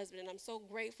with my husband, and I'm so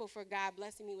grateful for God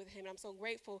blessing me with him, and I'm so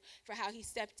grateful for how he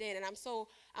stepped in, and I'm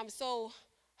so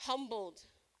humbled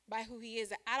by who he is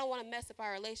that I don't want to mess up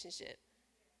our relationship.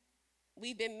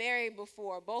 We've been married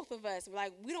before, both of us. We're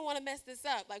like, we don't want to mess this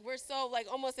up. Like, we're so, like,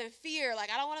 almost in fear.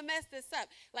 Like, I don't want to mess this up.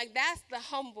 Like, that's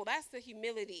the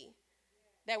humility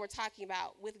that we're talking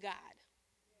about with God.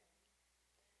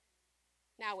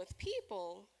 Now, with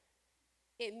people,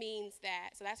 it means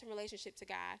that, so that's in relationship to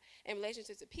God. In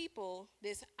relationship to people,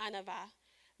 this anava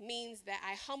means that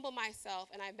I humble myself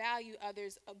and I value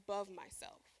others above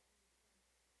myself.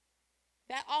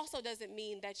 That also doesn't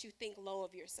mean that you think low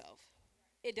of yourself.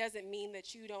 It doesn't mean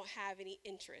that you don't have any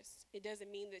interest. It doesn't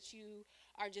mean that you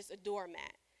are just a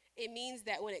doormat. It means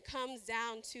that when it comes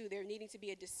down to there needing to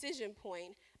be a decision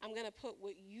point, I'm going to put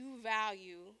what you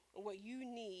value and what you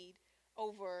need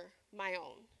over my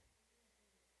own.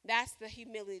 That's the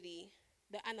humility,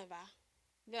 the anava,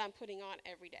 that I'm putting on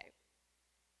every day.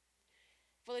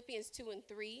 Philippians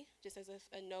 2:3, just as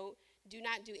a note, do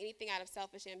not do anything out of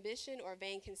selfish ambition or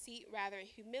vain conceit. Rather, in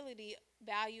humility,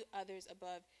 value others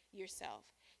above yourself.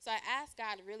 So I asked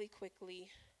God really quickly,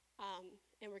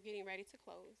 and we're getting ready to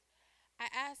close. I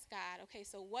asked God, okay,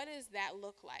 so what does that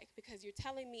look like? Because you're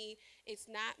telling me it's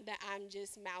not that I'm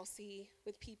just mousy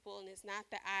with people, and it's not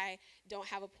that I don't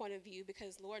have a point of view,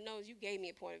 because Lord knows you gave me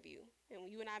a point of view. And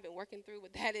you and I have been working through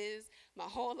what that is my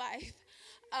whole life.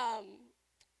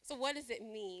 So what does it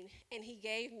mean? And he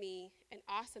gave me an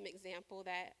awesome example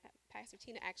that Pastor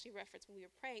Tina actually referenced when we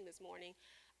were praying this morning,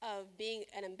 of being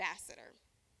an ambassador,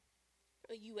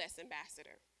 a U.S.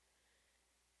 ambassador.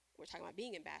 We're talking about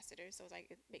being ambassadors, so it's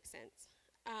like it makes sense.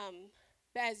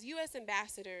 But as U.S.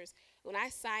 ambassadors, when I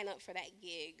sign up for that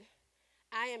gig,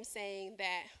 I am saying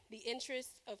that the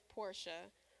interests of Portia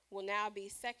will now be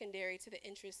secondary to the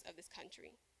interests of this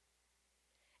country,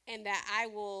 and that I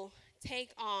will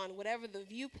take on whatever the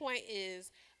viewpoint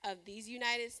is of these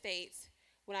United States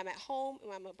when I'm at home and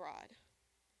when I'm abroad.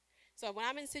 So when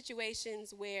I'm in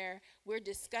situations where we're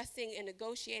discussing and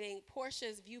negotiating,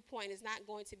 Portia's viewpoint is not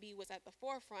going to be what's at the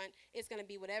forefront. It's going to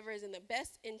be whatever is in the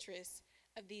best interest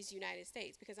of these United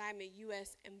States, because I'm a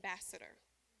U.S. ambassador.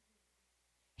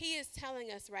 He is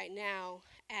telling us right now,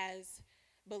 as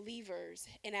believers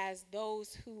and as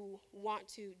those who want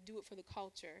to do it for the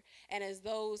culture and as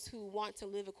those who want to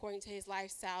live according to his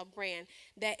lifestyle brand,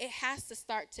 that it has to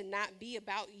start to not be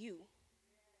about you.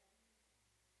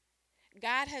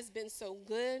 God has been so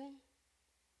good.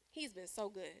 He's been so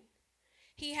good.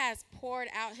 He has poured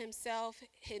out himself,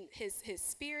 his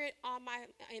spirit on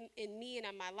in me and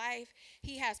on my life.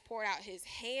 He has poured out his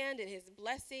hand and his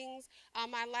blessings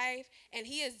on my life. And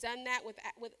he has done that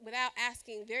without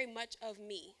asking very much of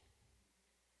me.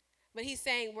 But he's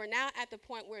saying we're now at the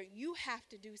point where you have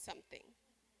to do something.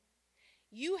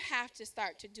 You have to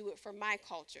start to do it for my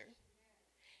culture.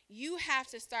 You have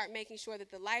to start making sure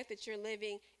that the life that you're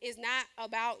living is not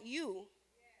about you.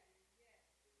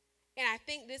 And I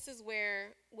think this is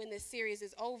where, when this series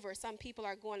is over, some people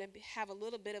are going to have a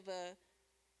little bit of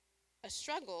a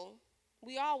struggle.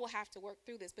 We all will have to work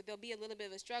through this, but there'll be a little bit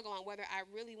of a struggle on whether I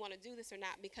really want to do this or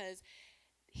not, because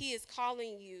he is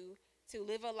calling you to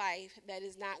live a life that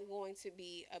is not going to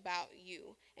be about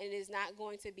you, and it is not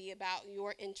going to be about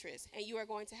your interests. And you are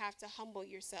going to have to humble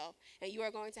yourself, and you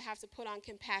are going to have to put on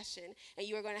compassion, and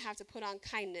you are going to have to put on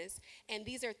kindness. And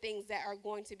these are things that are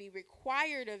going to be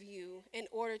required of you in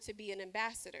order to be an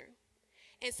ambassador.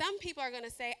 And some people are going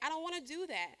to say, I don't want to do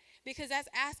that because that's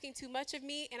asking too much of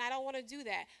me, and I don't want to do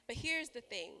that. But here's the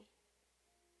thing.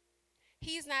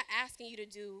 He's not asking you to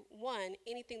do, one,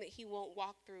 anything that he won't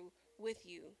walk through with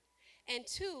you. And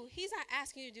two, he's not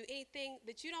asking you to do anything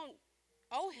that you don't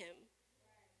owe him.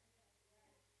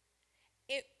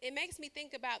 It makes me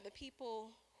think about the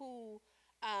people who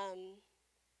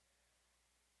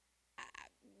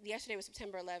yesterday was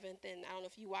September 11th, and I don't know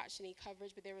if you watched any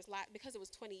coverage, but there was because it was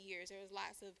 20 years, there was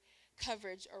lots of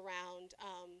coverage around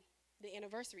the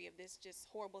anniversary of this just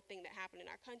horrible thing that happened in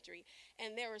our country.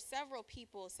 And there were several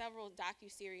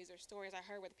docuseries or stories I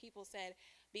heard where the people said,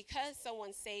 because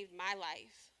someone saved my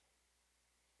life,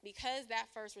 because that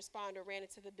first responder ran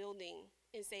into the building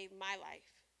and saved my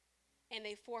life, and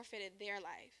they forfeited their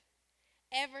life,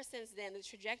 ever since then, the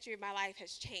trajectory of my life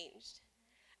has changed.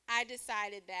 I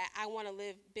decided that I want to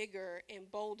live bigger and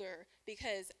bolder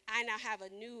because I now have a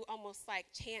new, almost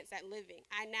like, chance at living.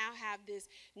 I now have this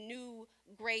new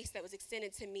grace that was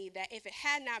extended to me that if it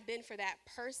had not been for that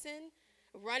person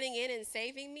running in and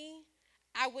saving me,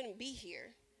 I wouldn't be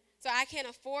here. So I can't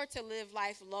afford to live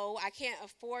life low. I can't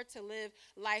afford to live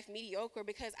life mediocre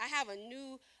because I have a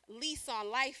new lease on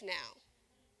life now.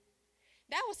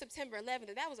 That was September 11th,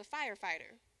 and that was a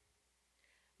firefighter.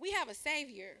 We have a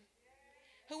Savior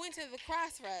who went to the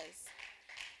cross for us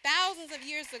thousands of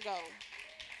years ago,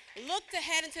 looked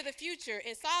ahead into the future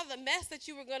and saw the mess that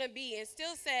you were going to be and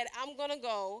still said, I'm going to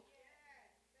go,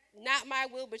 not my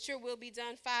will, but your will be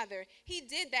done, Father. He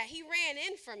did that. He ran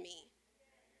in for me.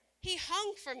 He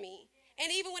hung for me.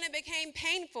 And even when it became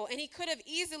painful and he could have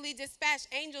easily dispatched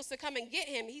angels to come and get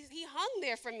him, he hung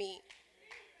there for me.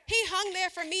 He hung there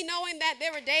for me knowing that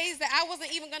there were days that I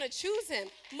wasn't even going to choose him.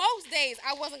 Most days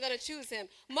I wasn't going to choose him.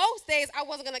 Most days I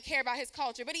wasn't going to care about his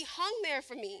culture, but he hung there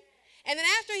for me. And then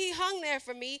after he hung there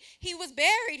for me, he was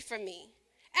buried for me.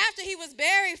 After he was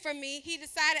buried for me, he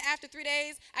decided after 3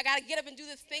 days, I got to get up and do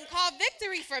this thing called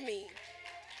victory for me.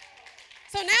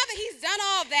 So now that he's done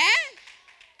all that,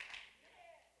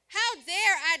 how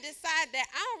dare I decide that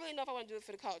I don't really know if I want to do it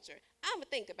for the culture. I'm going to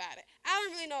think about it. I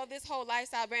don't really know if this whole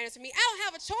lifestyle brand is for me. I don't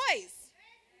have a choice.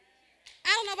 I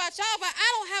don't know about y'all, but I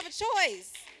don't have a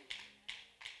choice.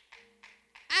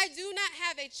 I do not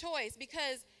have a choice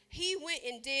because he went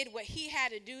and did what he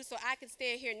had to do so I can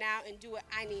stand here now and do what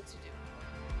I need to do.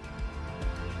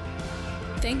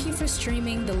 Thank you for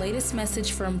streaming the latest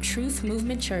message from Truth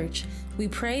Movement Church. We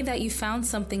pray that you found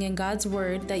something in God's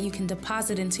Word that you can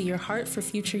deposit into your heart for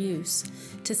future use.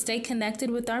 To stay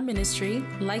connected with our ministry,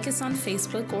 like us on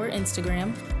Facebook or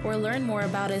Instagram, or learn more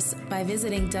about us by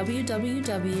visiting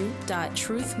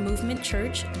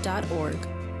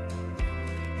www.truthmovementchurch.org.